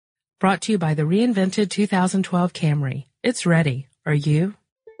Brought to you by the reinvented 2012 Camry. It's ready. Are you?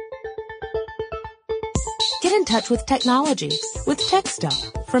 Get in touch with technology with Tech Stuff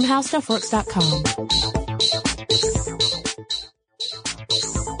from HowStuffWorks.com.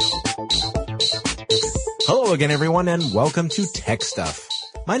 Hello again, everyone, and welcome to Tech Stuff.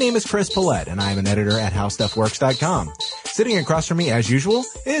 My name is Chris Pollette, and I am an editor at HowStuffWorks.com. Sitting across from me, as usual,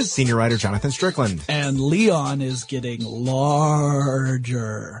 is senior writer Jonathan Strickland. And Leon is getting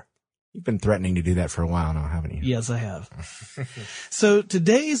larger. You've been threatening to do that for a while now, haven't you? Yes, I have. So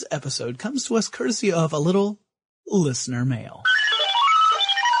today's episode comes to us courtesy of a little listener mail.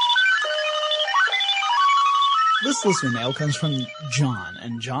 This listener mail comes from John,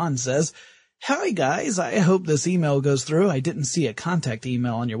 and John says, "Hi guys, I hope this email goes through. I didn't see a contact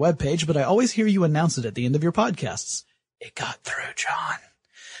email on your webpage, but I always hear you announce it at the end of your podcasts." It got through, John.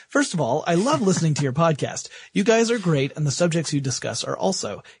 First of all, I love listening to your podcast. You guys are great, and the subjects you discuss are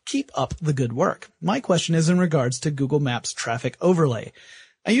also. Keep up the good work. My question is in regards to Google Maps traffic overlay.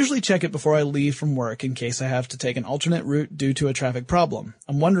 I usually check it before I leave from work in case I have to take an alternate route due to a traffic problem.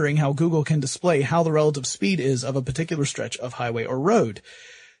 I'm wondering how Google can display how the relative speed is of a particular stretch of highway or road.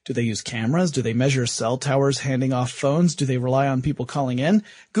 Do they use cameras? Do they measure cell towers handing off phones? Do they rely on people calling in?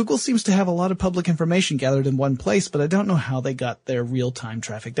 Google seems to have a lot of public information gathered in one place, but I don't know how they got their real-time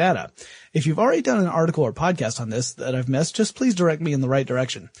traffic data. If you've already done an article or podcast on this that I've missed, just please direct me in the right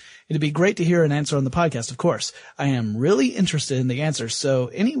direction. It'd be great to hear an answer on the podcast, of course. I am really interested in the answers, so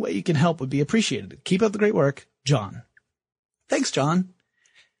any way you can help would be appreciated. Keep up the great work, John. Thanks, John.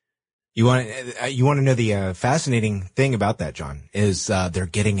 You want to know the fascinating thing about that, John, is they're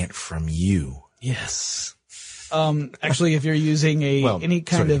getting it from you. Yes. Actually, if you're using any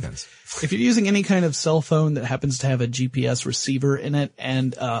kind of cell phone that happens to have a GPS receiver in it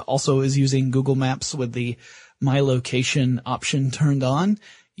and also is using Google Maps with the My Location option turned on,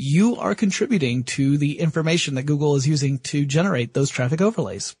 you are contributing to the information that Google is using to generate those traffic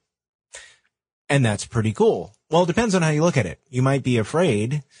overlays. And that's pretty cool. Well, it depends on how you look at it. You might be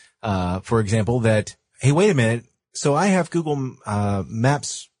afraid, for example, that, hey, wait a minute. So I have Google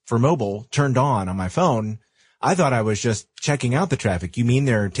Maps for mobile turned on my phone. I thought I was just checking out the traffic. You mean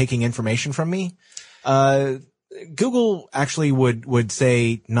they're taking information from me? Google actually would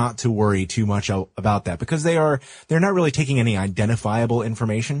say not to worry too much about that because they're not really taking any identifiable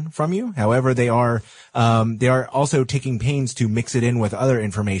information from you. However, they are also taking pains to mix it in with other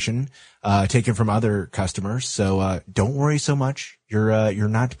information, taken from other customers. So, don't worry so much. You're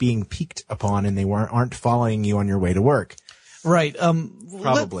not being peeked upon and they aren't following you on your way to work. Right.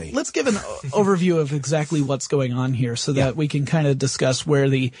 Probably. Let's give an overview of exactly what's going on here so that we can kind of discuss where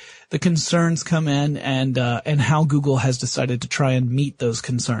the concerns come in and how Google has decided to try and meet those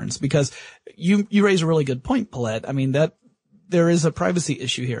concerns. Because you raise a really good point, Paulette. I mean, that there is a privacy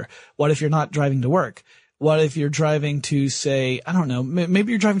issue here. What if you're not driving to work? What if you're driving to, say, I don't know,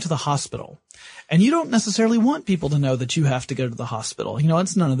 maybe you're driving to the hospital and you don't necessarily want people to know that you have to go to the hospital. You know,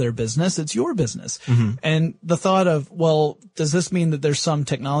 it's none of their business. It's your business. Mm-hmm. And the thought of, well, does this mean that there's some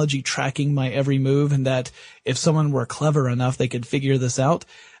technology tracking my every move and that if someone were clever enough, they could figure this out?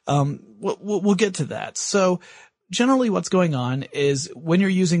 We'll get to that. So generally what's going on is when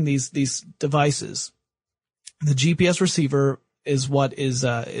you're using these devices, the GPS receiver is what is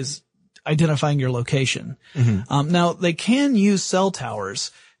identifying your location. Mm-hmm. Now they can use cell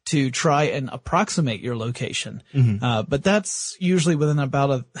towers to try and approximate your location. Mm-hmm. But that's usually within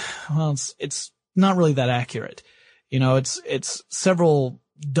about it's not really that accurate. You know, it's several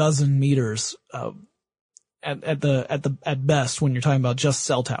dozen meters, at best when you're talking about just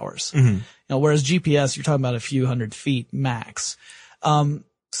cell towers. Mm-hmm. You know, whereas GPS, you're talking about a few hundred feet max.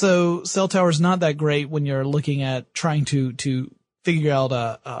 So cell towers not that great when you're looking at trying to figure out,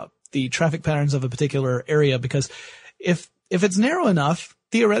 the traffic patterns of a particular area, because if it's narrow enough,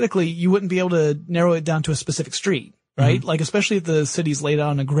 theoretically, you wouldn't be able to narrow it down to a specific street, right? Mm-hmm. Like, especially if the city's laid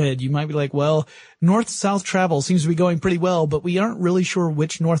out on a grid, you might be like, well, north-south travel seems to be going pretty well, but we aren't really sure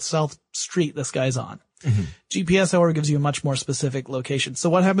which north-south street this guy's on. Mm-hmm. GPS, however, gives you a much more specific location. So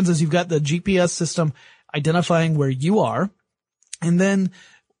what happens is you've got the GPS system identifying where you are, and then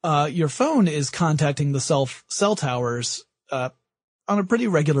your phone is contacting the cell towers on a pretty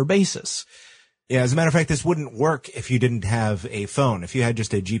regular basis. Yeah, as a matter of fact, this wouldn't work if you didn't have a phone. If you had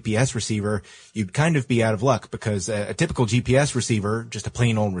just a GPS receiver, you'd kind of be out of luck because a typical GPS receiver, just a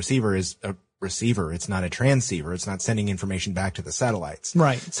plain old receiver, is receiver. It's not a transceiver. It's not sending information back to the satellites.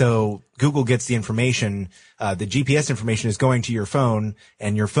 Right. So Google gets the information, the GPS information is going to your phone,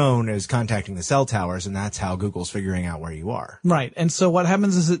 and your phone is contacting the cell towers, and that's how Google's figuring out where you are. Right. And so what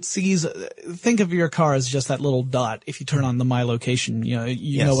happens is it sees, think of your car as just that little dot. If you turn on the My Location, you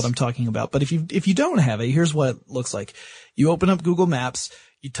Yes. know what I'm talking about. But if you don't have it, here's what it looks like. You open up Google Maps,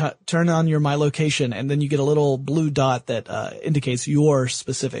 you turn on your My Location, and then you get a little blue dot that indicates your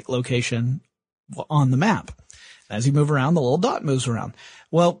specific location on the map. As you move around, the little dot moves around.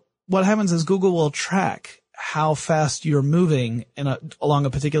 Well, what happens is Google will track how fast you're moving along a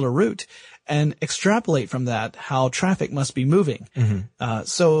particular route and extrapolate from that how traffic must be moving.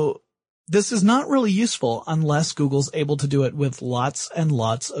 So this is not really useful unless Google's able to do it with lots and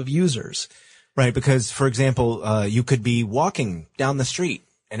lots of users. Right, because, for example, you could be walking down the street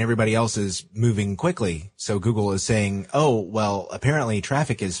and everybody else is moving quickly. So Google is saying, oh, well, apparently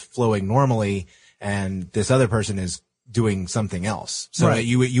traffic is flowing normally and this other person is doing something else. So Right.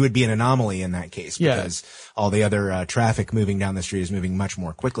 you would be an anomaly in that case Yeah. because all the other traffic moving down the street is moving much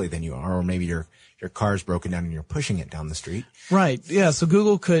more quickly than you are, or maybe your car's broken down and you're pushing it down the street. Right. Yeah. So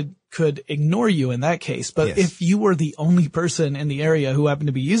Google could ignore you in that case. But Yes. if you were the only person in the area who happened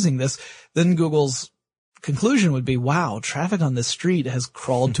to be using this, then Google's conclusion would be, wow, traffic on this street has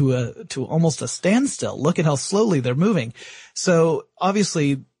crawled to almost a standstill. Look at how slowly they're moving. So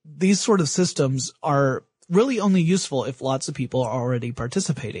obviously these sort of systems are really only useful if lots of people are already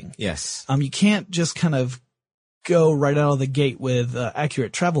participating. Yes. You can't just kind of go right out of the gate with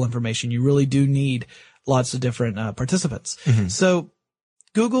accurate travel information. You really do need lots of different participants. So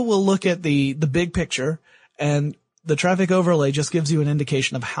Google will look at the big picture, and the traffic overlay just gives you an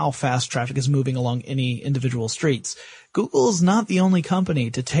indication of how fast traffic is moving along any individual streets. Google is not the only company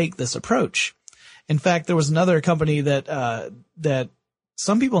to take this approach. In fact, there was another company that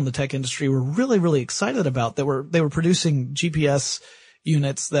some people in the tech industry were really, really excited about. They were producing GPS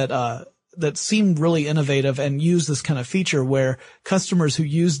units that seemed really innovative and used this kind of feature where customers who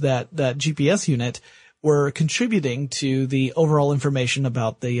used that GPS unit were contributing to the overall information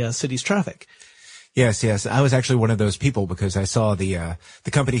about the city's traffic. Yes. I was actually one of those people because I saw the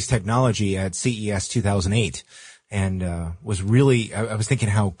company's technology at CES 2008 and was really, I was thinking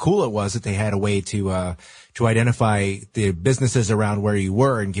how cool it was that they had a way to identify the businesses around where you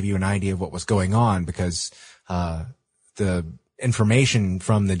were and give you an idea of what was going on because the information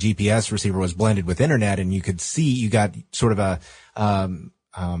from the GPS receiver was blended with internet and you could see, you got sort of a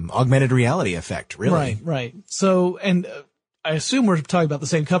augmented reality effect, really. Right. So, and I assume we're talking about the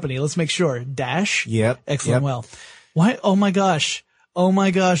same company. Let's make sure. Dash? Yep. Excellent. Yep. Well, why? Oh my gosh,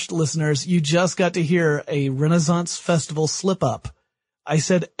 listeners, you just got to hear a Renaissance Festival slip up. I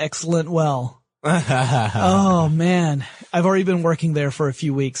said excellent well. Oh man, I've already been working there for a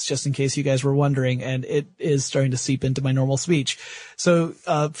few weeks, just in case you guys were wondering, and it is starting to seep into my normal speech. So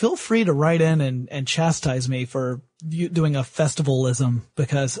feel free to write in and chastise me for doing a festivalism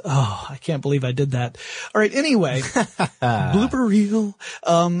because I can't believe I did that. All right, anyway, blooper reel.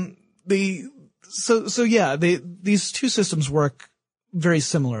 These two systems work very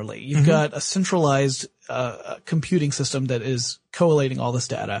similarly. You've got a centralized computing system that is collating all this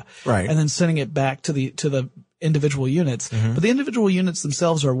data, right, and then sending it back to the individual units. But the individual units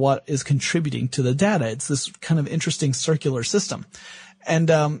themselves are what is contributing to the data. It's this kind of interesting circular system. And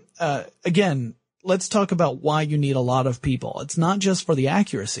again, let's talk about why you need a lot of people. It's not just for the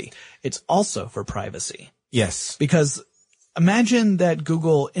accuracy; it's also for privacy. Yes, because imagine that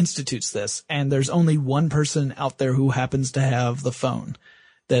Google institutes this, and there's only one person out there who happens to have the phone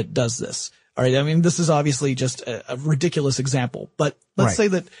that does this. All right. I mean, this is obviously just a ridiculous example, but let's say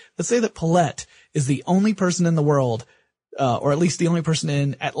that Paulette is the only person in the world, or at least the only person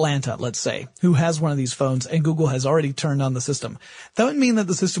in Atlanta, let's say, who has one of these phones, and Google has already turned on the system. That would mean that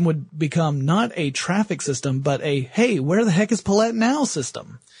the system would become not a traffic system, but a, hey, where the heck is Paulette now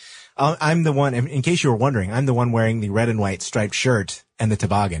system? I'm the one, in case you were wondering, I'm the one wearing the red and white striped shirt and the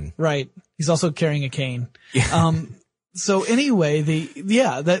toboggan. Right. He's also carrying a cane. Yeah. So anyway,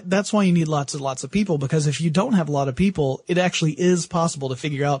 that's why you need lots and lots of people, because if you don't have a lot of people, it actually is possible to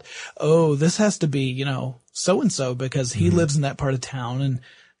figure out, oh, this has to be, so-and-so because he lives in that part of town. And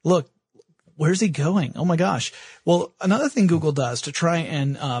look, where's he going? Oh my gosh. Well, another thing Google does to try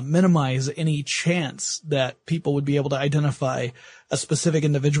and minimize any chance that people would be able to identify a specific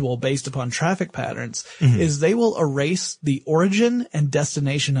individual based upon traffic patterns is they will erase the origin and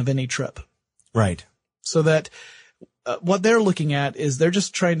destination of any trip. Right. So that what they're looking at is they're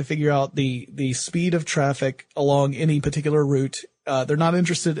just trying to figure out the speed of traffic along any particular route. They're not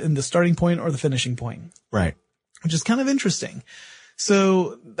interested in the starting point or the finishing point. Right. Which is kind of interesting.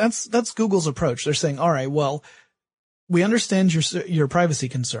 So that's Google's approach. They're saying, all right, well, we understand your privacy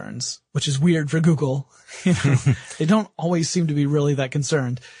concerns, which is weird for Google. You know, they don't always seem to be really that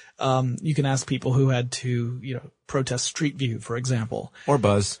concerned. You can ask people who had to, protest Street View, for example. Or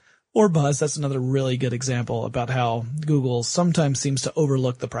Buzz. That's another really good example about how Google sometimes seems to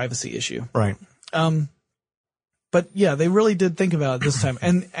overlook the privacy issue. Right. But yeah, they really did think about it this time.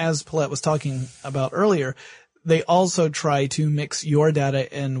 And as Paulette was talking about earlier, they also try to mix your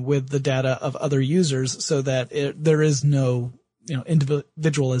data in with the data of other users so that there is no,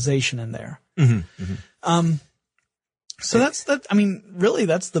 individualization in there. Mm-hmm. Mm-hmm. So that's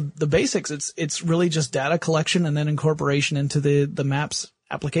the basics. It's really just data collection and then incorporation into the Maps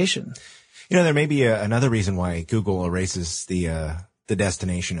application. There may be another reason why Google erases the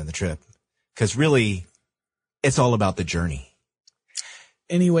destination of the trip. 'Cause really, it's all about the journey.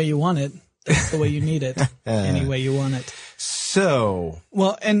 Any way you want it. That's the way you need it. Any way you want it. So.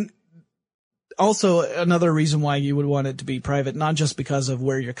 Well, and also another reason why you would want it to be private, not just because of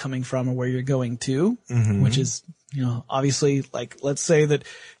where you're coming from or where you're going to, mm-hmm. which is, obviously, like, let's say that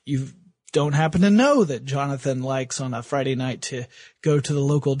you don't happen to know that Jonathan likes on a Friday night to go to the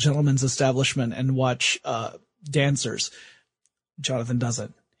local gentleman's establishment and watch, dancers. Jonathan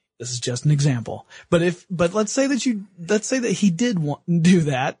doesn't. This is just an example. But let's say that he did do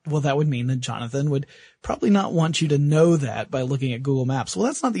that. Well, that would mean that Jonathan would probably not want you to know that by looking at Google Maps. Well,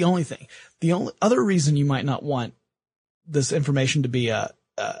 that's not the only thing. The only other reason you might not want this information to be,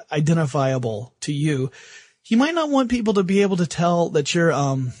 identifiable to you, you might not want people to be able to tell that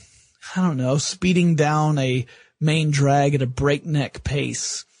you're, speeding down a main drag at a breakneck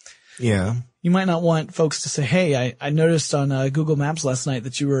pace. Yeah. You might not want folks to say, hey, I noticed on Google Maps last night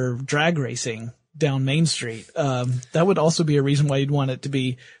that you were drag racing down Main Street. That would also be a reason why you'd want it to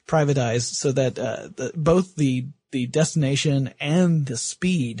be privatized so that both the destination and the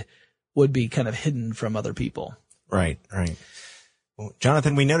speed would be kind of hidden from other people. Right. Well,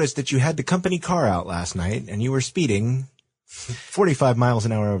 Jonathan, we noticed that you had the company car out last night and you were speeding 45 miles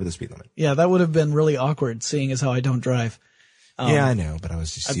an hour over the speed limit. Yeah, that would have been really awkward, seeing as how I don't drive. Yeah, I know, but I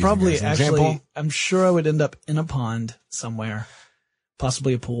was just I'd using probably it as an example. I'm sure I would end up in a pond somewhere,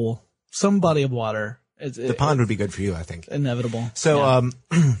 possibly a pool, some body of water. The pond would be good for you, I think. Inevitable. So,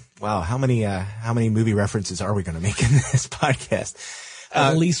 yeah. Wow, how many movie references are we going to make in this podcast?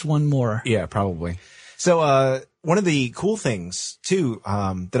 At least one more. Yeah, probably. So, one of the cool things too,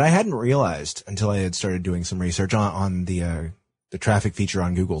 that I hadn't realized until I had started doing some research on the traffic feature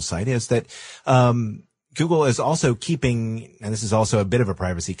on Google's site is that, Google is also keeping, and this is also a bit of a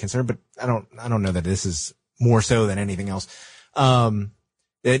privacy concern, but I don't know that this is more so than anything else. That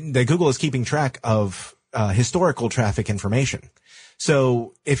Google is keeping track of, historical traffic information.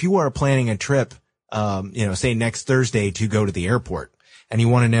 So if you are planning a trip, say next Thursday to go to the airport and you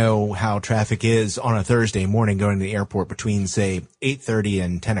want to know how traffic is on a Thursday morning going to the airport between say 8:30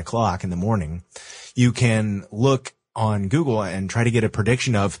 and 10 o'clock in the morning, you can look on Google and try to get a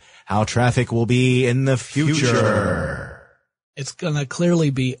prediction of how traffic will be in the future. It's going to clearly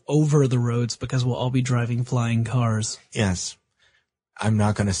be over the roads because we'll all be driving flying cars. Yes. I'm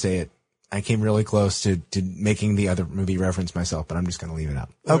not going to say it. I came really close to making the other movie reference myself, but I'm just going to leave it out.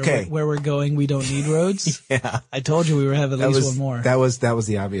 Okay. Where we're going, we don't need roads. Yeah. I told you we were having at least one more. That was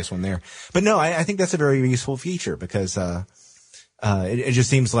the obvious one there. But no, I think that's a very useful feature because, it just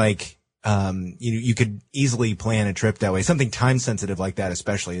seems like, you could easily plan a trip that way. Something time sensitive like that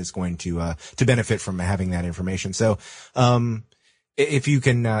especially is going to benefit from having that information. So, if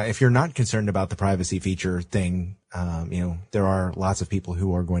you're not concerned about the privacy feature thing, there are lots of people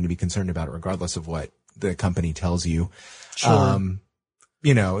who are going to be concerned about it regardless of what the company tells you. Sure.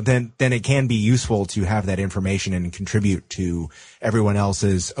 Then it can be useful to have that information and contribute to everyone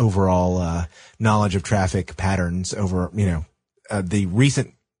else's overall, knowledge of traffic patterns over, the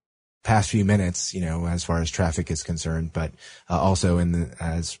recent past few minutes, as far as traffic is concerned, but also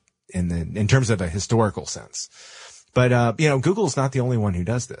in terms of a historical sense. But Google's not the only one who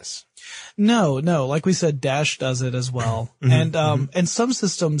does this. No. Like we said, Dash does it as well. Mm-hmm. And some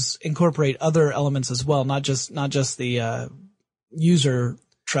systems incorporate other elements as well, not just the user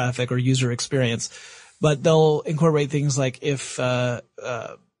traffic or user experience, but they'll incorporate things like if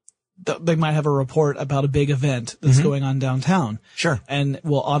they might have a report about a big event that's going on downtown. Sure. And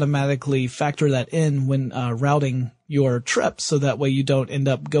will automatically factor that in when routing your trip, so that way you don't end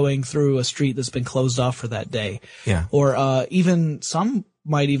up going through a street that's been closed off for that day. Yeah. Or even some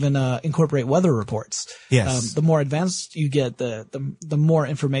might even incorporate weather reports. Yes. The more advanced you get, the more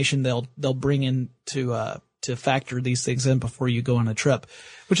information they'll bring in to to factor these things in before you go on a trip,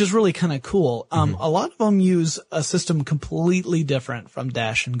 which is really kind of cool. A lot of them use a system completely different from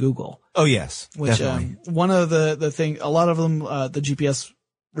Dash and Google. Oh, yes. Which, definitely. One of the thing, a lot of them, the GPS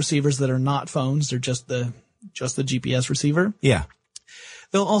receivers that are not phones, they're just the GPS receiver. Yeah.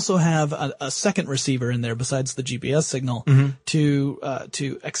 They'll also have a second receiver in there besides the GPS signal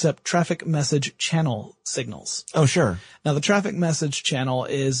to accept traffic message channel signals. Oh, sure. Now the traffic message channel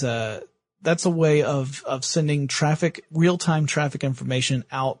is, that's a way of sending real-time traffic information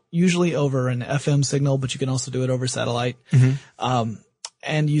out, usually over an FM signal, but you can also do it over satellite.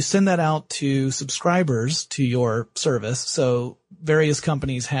 And you send that out to subscribers to your service. So various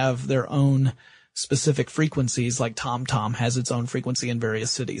companies have their own specific frequencies, like TomTom has its own frequency in various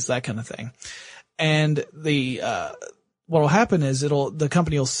cities, that kind of thing. And what'll happen is the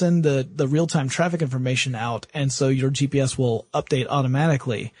company will send the real-time traffic information out, and so your GPS will update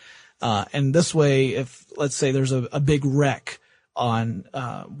automatically. And this way, if let's say there's a big wreck on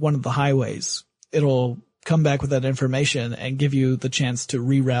one of the highways, it'll come back with that information and give you the chance to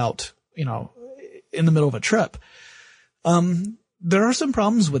reroute, in the middle of a trip. There are some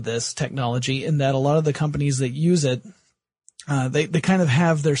problems with this technology in that a lot of the companies that use it, they kind of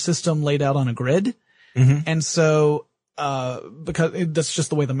have their system laid out on a grid. And so, because that's just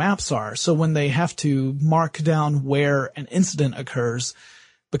the way the maps are. So when they have to mark down where an incident occurs,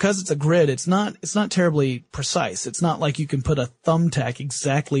 because it's a grid, it's not terribly precise. It's not like you can put a thumbtack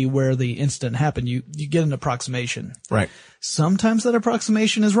exactly where the incident happened. You get an approximation. Right. Sometimes that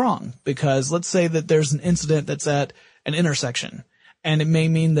approximation is wrong, because let's say that there's an incident that's at an intersection, and it may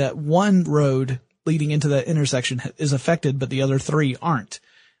mean that one road leading into that intersection is affected, but the other three aren't.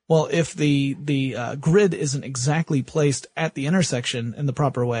 Well, if the grid isn't exactly placed at the intersection in the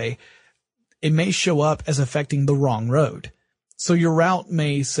proper way, it may show up as affecting the wrong road. So your route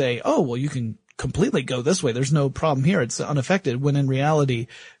may say, oh, well, you can completely go this way. There's no problem here. It's unaffected, when in reality,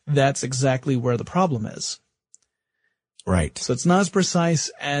 that's exactly where the problem is. Right. So it's not as precise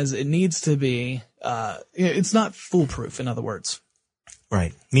as it needs to be. It's not foolproof, in other words.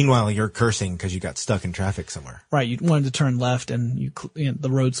 Right. Meanwhile, you're cursing because you got stuck in traffic somewhere. Right. You wanted to turn left and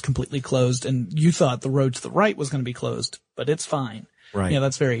the road's completely closed, and you thought the road to the right was going to be closed, but it's fine. Right. Yeah,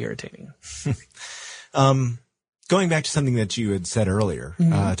 that's very irritating. Going back to something that you had said earlier,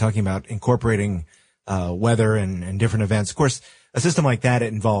 talking about incorporating weather and different events. Of course, a system like that,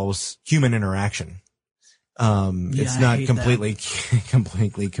 it involves human interaction. It's not completely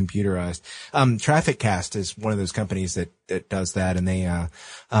computerized. TrafficCast is one of those companies that does that, and they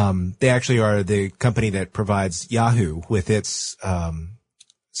actually are the company that provides Yahoo with its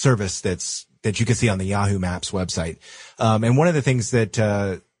service that you can see on the Yahoo Maps website. And one of the things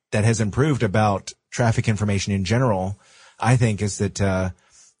that has improved about traffic information in general, I think, is that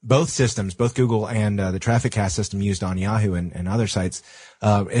both systems, both Google and the TrafficCast system used on Yahoo and other sites,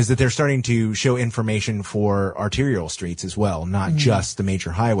 is that they're starting to show information for arterial streets as well, not just the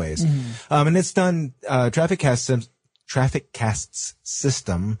major highways. And it's done, TrafficCast's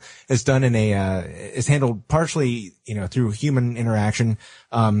system is done is handled partially, through human interaction,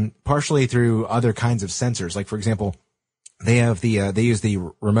 partially through other kinds of sensors. Like, for example, they use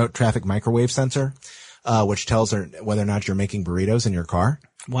the remote traffic microwave sensor, which tells whether or not you're making burritos in your car.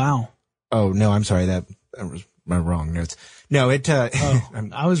 Wow. Oh, no, I'm sorry. That was my wrong notes. No,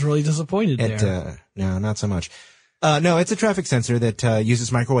 I was really disappointed there. No, not so much. No, it's a traffic sensor that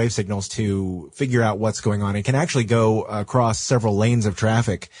uses microwave signals to figure out what's going on. It can actually go across several lanes of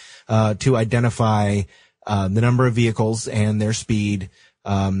traffic to identify the number of vehicles and their speed,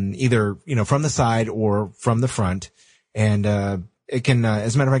 either from the side or from the front. And it can,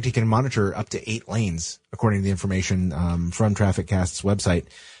 as a matter of fact, it can monitor up to 8 lanes according to the information from TrafficCast's website.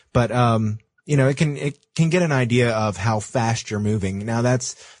 But it can get an idea of how fast you're moving. Now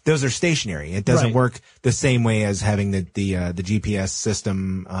those are stationary. It doesn't work the same way as having the GPS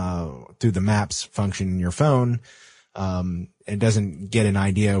system through the maps function in your phone. It doesn't get an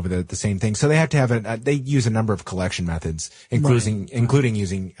idea over the same thing. So they have to have they use a number of collection methods, including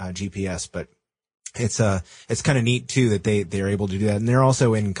using GPS, but it's kind of neat too that they're able to do that. And they're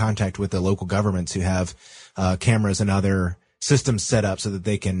also in contact with the local governments who have cameras and other systems set up so that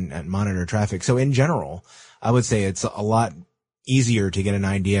they can monitor traffic. So in general, I would say it's a lot easier to get an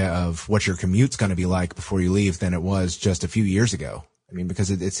idea of what your commute's going to be like before you leave than it was just a few years ago. I mean,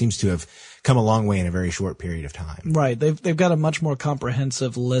 because it seems to have come a long way in a very short period of time. Right. They've got a much more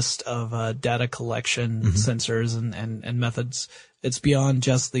comprehensive list of data collection sensors and methods. It's beyond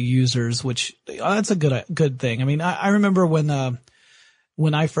just the users, which that's a good thing. I mean, I remember when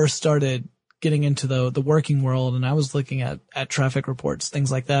I first started getting into the working world and I was looking at traffic reports,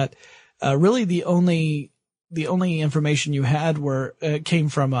 things like that. Really the only the only information you had came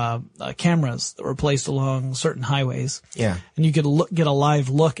from cameras that were placed along certain highways. Yeah. And you could get a live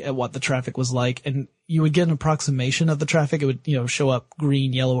look at what the traffic was like, and you would get an approximation of the traffic. It would, show up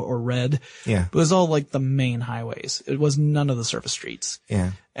green, yellow, or red. Yeah. It was all like the main highways. It was none of the surface streets.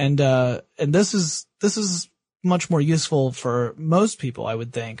 Yeah. And this is much more useful for most people, I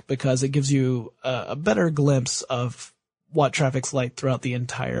would think, because it gives you a better glimpse of what traffic's like throughout the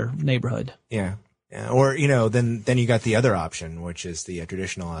entire neighborhood. Yeah. Yeah. Or, then you got the other option, which is the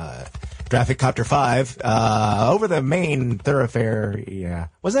traditional, Traffic Copter 5, over the main thoroughfare. Yeah.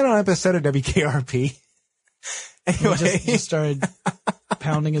 Was that an episode of WKRP? Anyway. He just started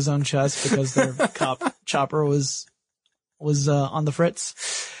pounding his own chest because their chopper was on the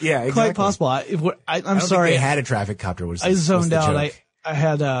fritz. Yeah, exactly. Quite possible. I'm sorry. Think they had a traffic copter. I zoned out. I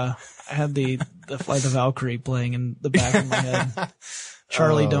had the Flight of Valkyrie playing in the back of my head.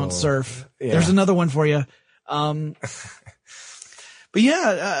 Charlie, don't surf. Yeah. There's another one for you. But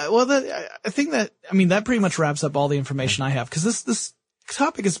yeah, I think that pretty much wraps up all the information I have, because this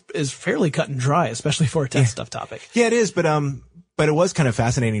topic is fairly cut and dry, especially for a tech stuff topic. Yeah, it is. But it was kind of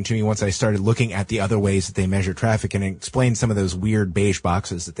fascinating to me once I started looking at the other ways that they measure traffic, and it explained some of those weird beige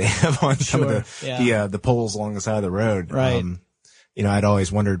boxes that they have on some of the poles along the side of the road. Right. I'd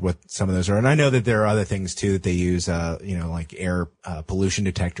always wondered what some of those are. And I know that there are other things too that they use, like air, pollution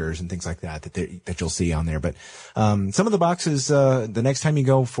detectors and things like that you'll see on there. But, some of the boxes, the next time you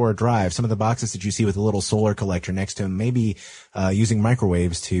go for a drive, some of the boxes that you see with a little solar collector next to them, maybe, using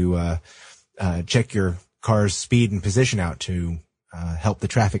microwaves to, check your car's speed and position out to, help the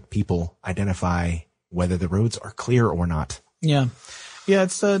traffic people identify whether the roads are clear or not. Yeah. Yeah,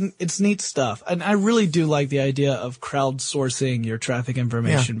 it's neat stuff. And I really do like the idea of crowdsourcing your traffic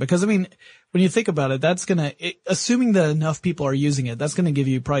information, because when you think about it, that's assuming that enough people are using it, that's gonna give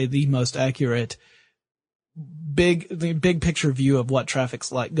you probably the most accurate big picture view of what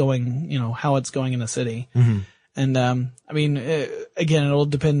traffic's like going, how it's going in a city. Mm-hmm. And, again, it'll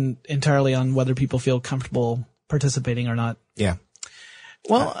depend entirely on whether people feel comfortable participating or not. Yeah.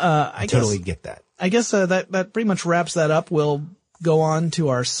 Well, I totally get that. I guess, that pretty much wraps that up. We'll go on to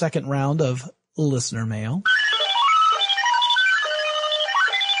our second round of listener mail.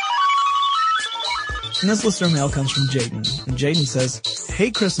 And this listener mail comes from Jaden. And Jaden says,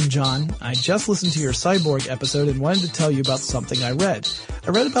 "Hey Chris and John, I just listened to your Cyborg episode and wanted to tell you about something I read. I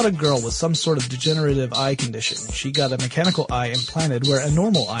read about a girl with some sort of degenerative eye condition. She got a mechanical eye implanted where a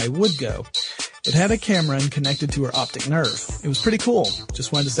normal eye would go. It had a camera and connected to her optic nerve. It was pretty cool.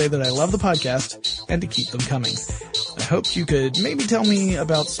 Just wanted to say that I love the podcast and to keep them coming. I hoped you could maybe tell me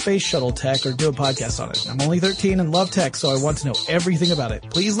about space shuttle tech or do a podcast on it. I'm only 13 and love tech, so I want to know everything about it.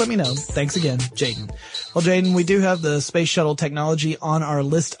 Please let me know. Thanks again, Jaden." Well, Jaden, we do have the space shuttle technology on our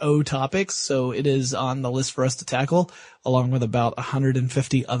list O topics, so it is on the list for us to tackle, along with about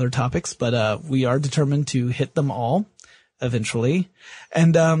 150 other topics, but we are determined to hit them all eventually.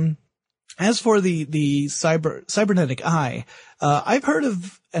 And as for the cybernetic eye, I've heard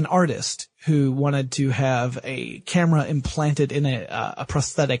of an artist who wanted to have a camera implanted in a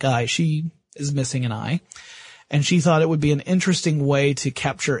prosthetic eye. She is missing an eye, and she thought it would be an interesting way to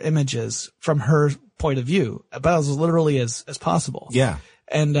capture images from her point of view, about as literally as possible. Yeah.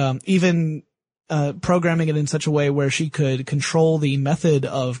 And even programming it in such a way where she could control the method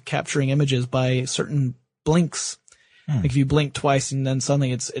of capturing images by certain blinks. Like if you blink twice and then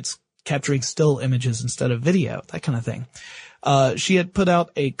suddenly it's capturing still images instead of video, that kind of thing. She had put out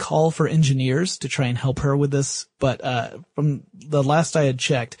a call for engineers to try and help her with this, but from the last I had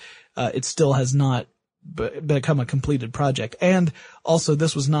checked, it still has not become a completed project. And also,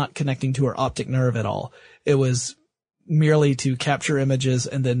 this was not connecting to her optic nerve at all. It was merely to capture images,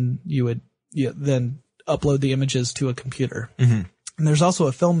 and then you would then upload the images to a computer. Mm-hmm. And there's also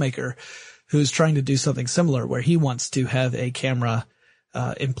a filmmaker who's trying to do something similar, where he wants to have a camera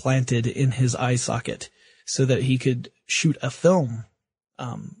implanted in his eye socket so that he could shoot a film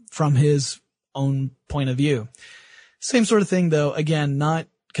from his own point of view. Same sort of thing, though, again, not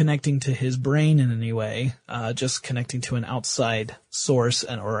connecting to his brain in any way, just connecting to an outside source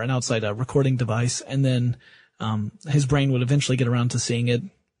or an outside recording device, and then his brain would eventually get around to seeing it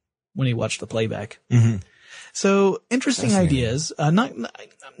when he watched the playback. Mm-hmm. So interesting ideas,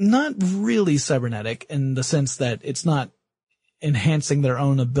 not really cybernetic in the sense that it's not enhancing their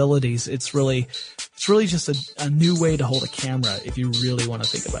own abilities. It's really just a new way to hold a camera if you really want to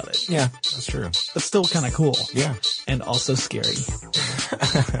think about it. Yeah, that's true. But still kind of cool. Yeah. And also scary.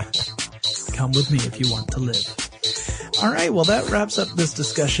 Come with me if you want to live. All right. Well, that wraps up this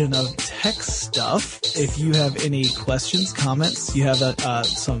discussion of Tech Stuff. If you have any questions, comments, you have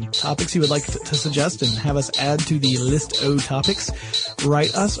some topics you would like to suggest and have us add to the list of topics,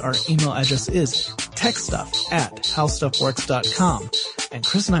 write us. Our email address is techstuff@howstuffworks.com. And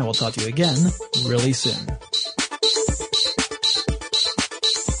Chris and I will talk to you again really soon.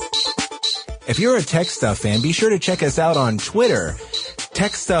 If you're a Tech Stuff fan, be sure to check us out on Twitter.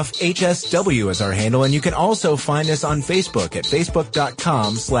 TechStuffHSW is our handle, and you can also find us on Facebook at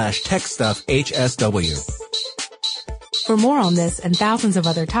facebook.com/TechStuffHSW. For more on this and thousands of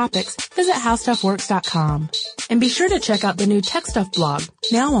other topics, visit HowStuffWorks.com. And be sure to check out the new Tech Stuff blog,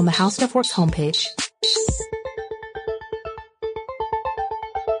 now on the How Stuff Works homepage.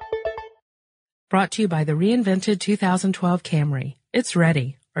 Brought to you by the reinvented 2012 Camry. It's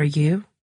ready. Are you?